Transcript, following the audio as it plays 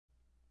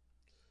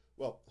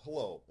Well,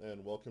 hello,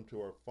 and welcome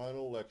to our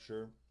final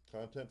lecture,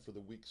 content for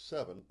the week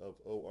 7 of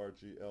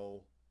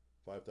ORGL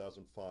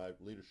 5005,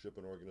 Leadership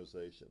and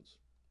Organizations.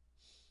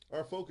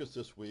 Our focus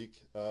this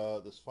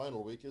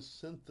final week, is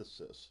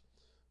synthesis,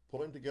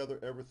 pulling together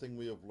everything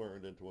we have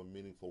learned into a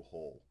meaningful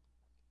whole.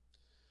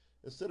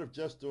 Instead of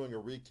just doing a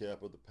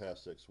recap of the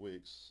past 6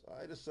 weeks,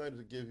 I decided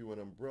to give you an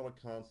umbrella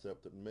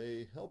concept that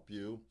may help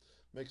you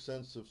make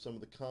sense of some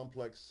of the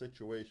complex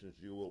situations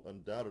you will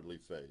undoubtedly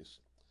face,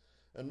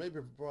 and maybe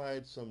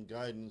provide some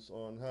guidance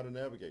on how to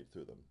navigate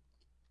through them.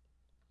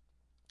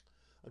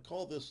 I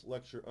call this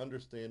lecture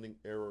Understanding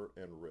Error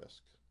and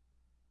Risk.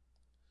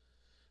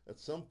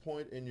 At some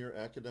point in your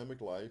academic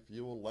life,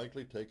 you will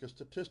likely take a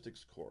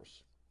statistics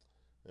course.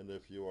 And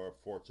if you are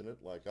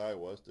fortunate, like I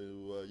was,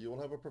 you will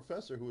have a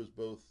professor who is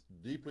both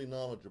deeply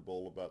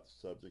knowledgeable about the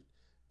subject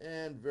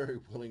and very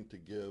willing to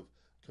give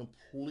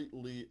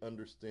completely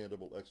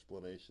understandable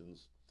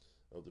explanations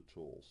of the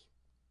tools.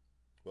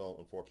 Well,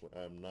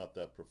 unfortunately, I'm not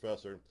that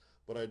professor,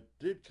 but I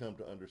did come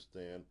to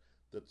understand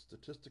that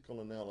statistical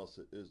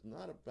analysis is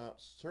not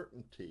about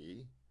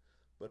certainty,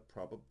 but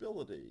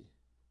probability.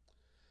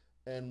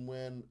 And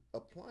when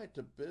applied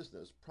to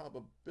business,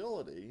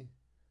 probability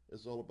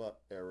is all about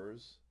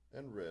errors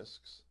and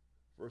risks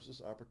versus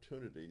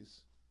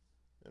opportunities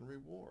and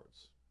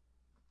rewards.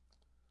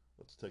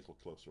 Let's take a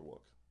closer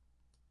look.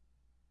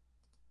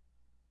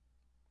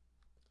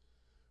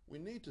 We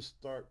need to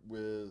start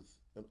with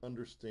an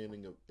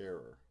understanding of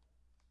error.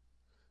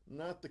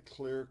 Not the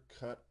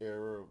clear-cut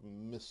error of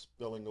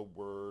misspelling a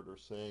word or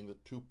saying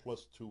that 2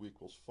 plus 2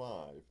 equals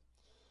 5,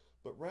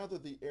 but rather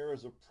the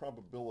errors of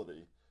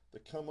probability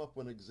that come up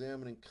when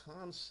examining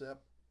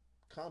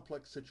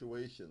complex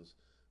situations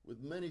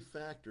with many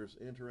factors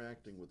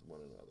interacting with one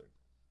another.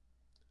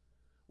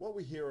 What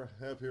we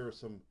have here are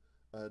some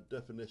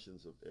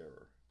definitions of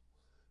error.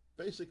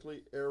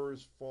 Basically,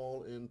 errors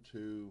fall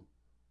into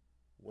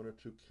one or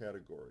two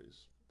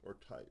categories or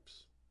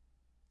types.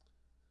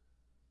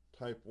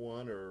 Type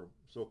 1, or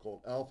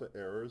so-called alpha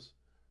errors,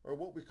 are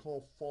what we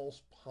call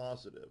false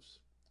positives.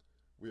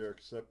 We are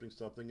accepting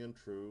something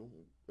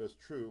as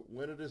true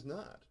when it is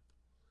not.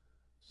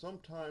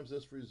 Sometimes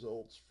this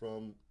results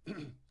from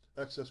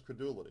excess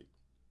credulity,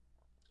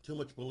 too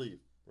much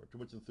belief, or too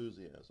much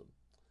enthusiasm.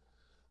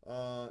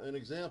 An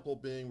example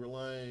being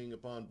relying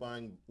upon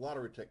buying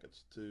lottery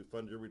tickets to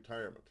fund your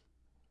retirement.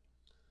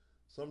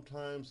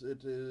 Sometimes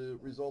it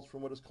results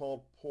from what is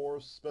called poor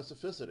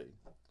specificity,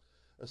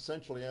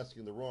 essentially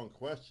asking the wrong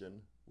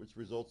question, which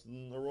results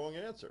in the wrong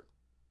answer,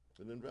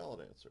 an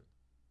invalid answer.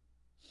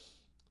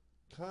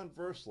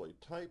 Conversely,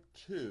 type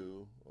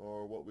 2,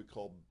 or what we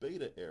call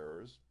beta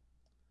errors,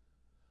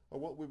 are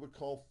what we would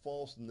call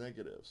false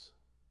negatives,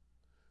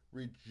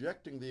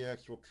 rejecting the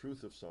actual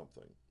truth of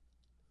something.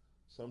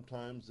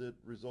 Sometimes it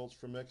results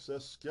from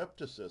excess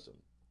skepticism.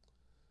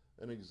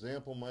 An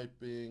example might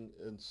be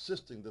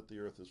insisting that the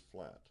earth is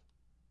flat.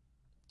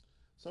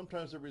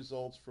 Sometimes it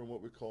results from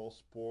what we call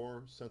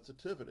poor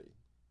sensitivity,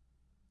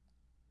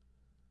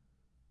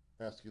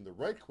 asking the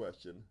right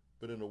question,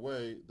 but in a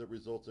way that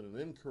results in an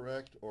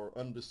incorrect or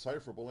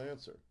undecipherable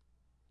answer.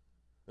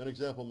 An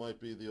example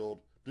might be the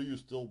old, "Do you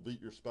still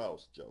beat your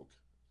spouse?" joke,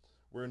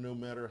 where no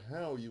matter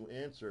how you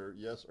answer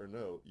yes or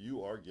no,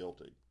 you are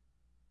guilty.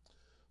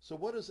 So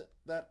what does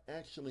that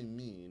actually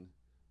mean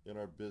in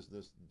our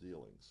business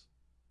dealings?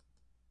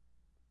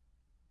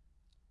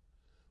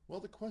 Well,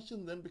 the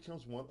question then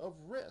becomes one of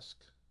risk.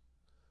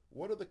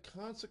 What are the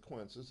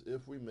consequences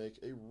if we make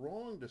a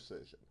wrong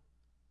decision?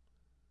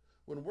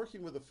 When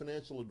working with a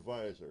financial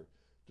advisor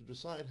to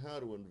decide how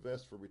to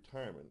invest for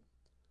retirement,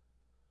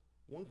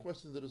 one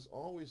question that is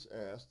always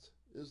asked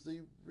is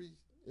the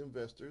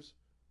investor's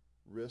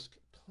risk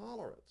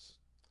tolerance.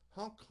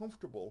 How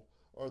comfortable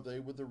are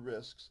they with the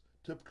risks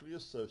typically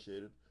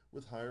associated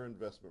with higher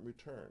investment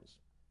returns?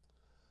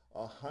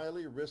 A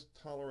highly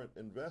risk-tolerant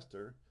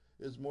investor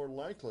is more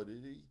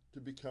likely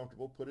to be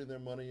comfortable putting their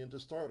money into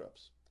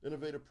startups,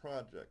 innovative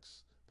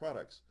products,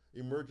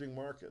 emerging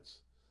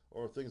markets,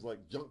 or things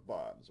like junk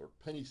bonds or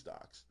penny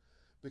stocks,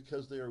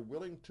 because they are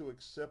willing to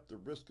accept the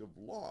risk of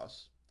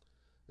loss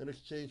in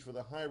exchange for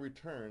the high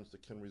returns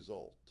that can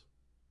result.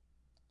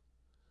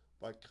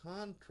 By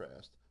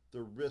contrast,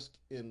 the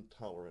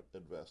risk-intolerant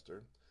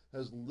investor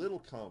has little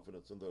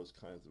confidence in those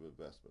kinds of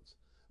investments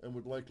and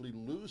would likely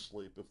lose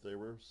sleep if they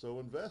were so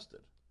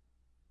invested.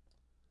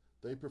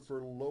 They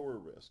prefer lower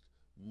risk,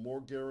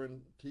 more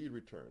guaranteed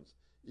returns,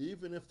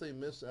 even if they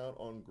miss out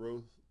on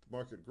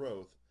market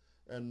growth,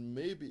 and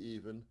maybe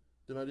even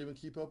do not even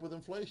keep up with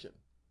inflation.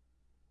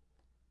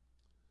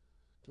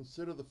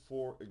 Consider the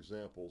 4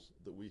 examples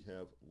that we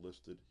have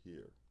listed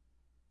here.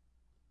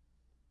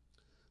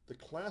 The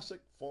classic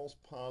false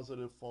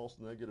positive, false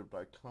negative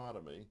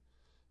dichotomy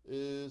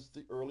is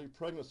the early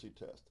pregnancy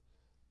test.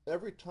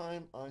 Every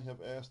time I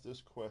have asked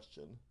this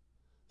question,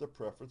 the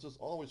preference is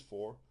always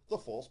for the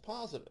false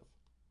positive.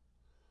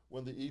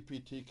 When the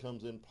EPT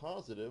comes in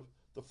positive,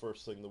 the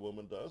first thing the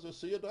woman does is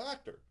see a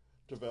doctor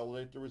to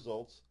validate the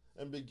results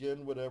and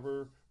begin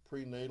whatever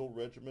prenatal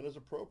regimen is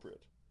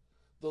appropriate.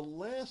 The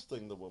last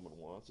thing the woman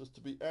wants is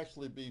to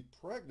actually be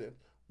pregnant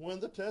when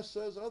the test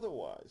says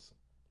otherwise.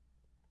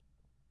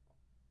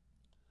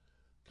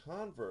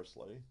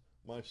 Conversely,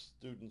 my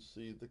students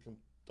see the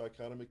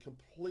dichotomy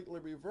completely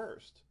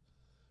reversed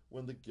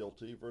when the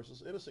guilty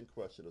versus innocent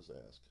question is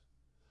asked.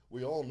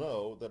 We all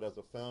know that as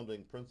a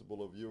founding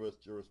principle of U.S.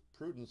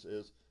 jurisprudence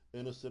is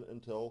innocent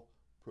until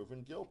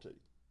proven guilty.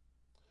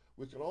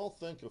 We can all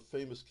think of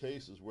famous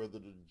cases where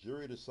the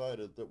jury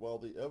decided that while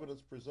the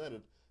evidence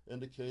presented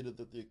indicated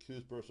that the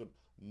accused person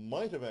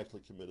might have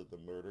actually committed the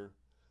murder,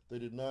 they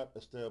did not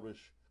establish,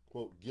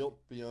 quote, guilt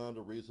beyond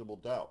a reasonable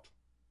doubt,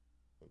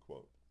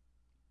 unquote.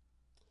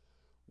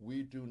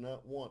 We do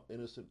not want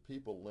innocent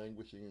people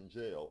languishing in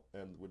jail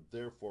and would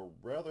therefore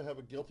rather have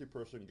a guilty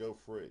person go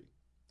free.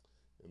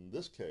 In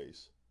this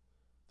case,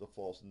 the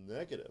false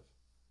negative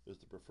is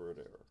the preferred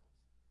error.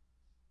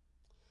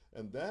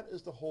 And that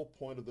is the whole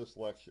point of this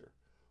lecture.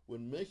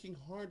 When making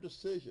hard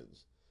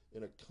decisions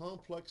in a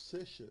complex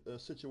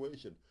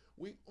situation,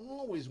 we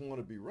always want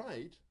to be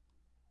right,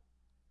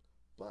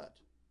 but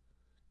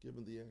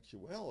given the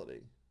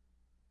actuality,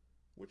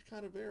 which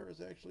kind of error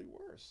is actually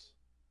worse?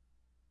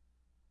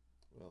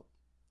 Well,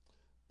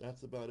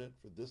 that's about it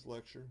for this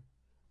lecture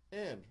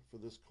and for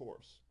this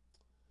course.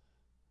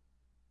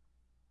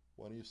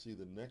 Why don't you see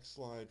the next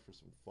slide for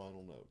some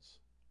final notes?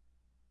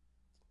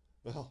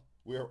 Well,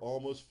 we are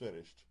almost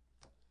finished.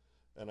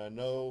 And I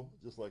know,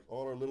 just like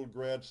all our little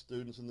grad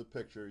students in the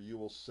picture, you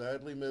will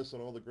sadly miss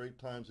on all the great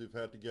times we've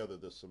had together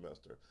this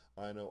semester.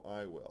 I know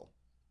I will.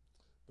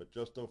 But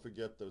just don't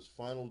forget those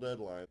final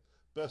deadlines.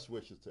 Best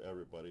wishes to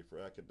everybody for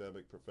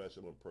academic,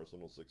 professional, and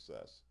personal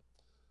success.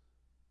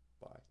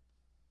 Bye.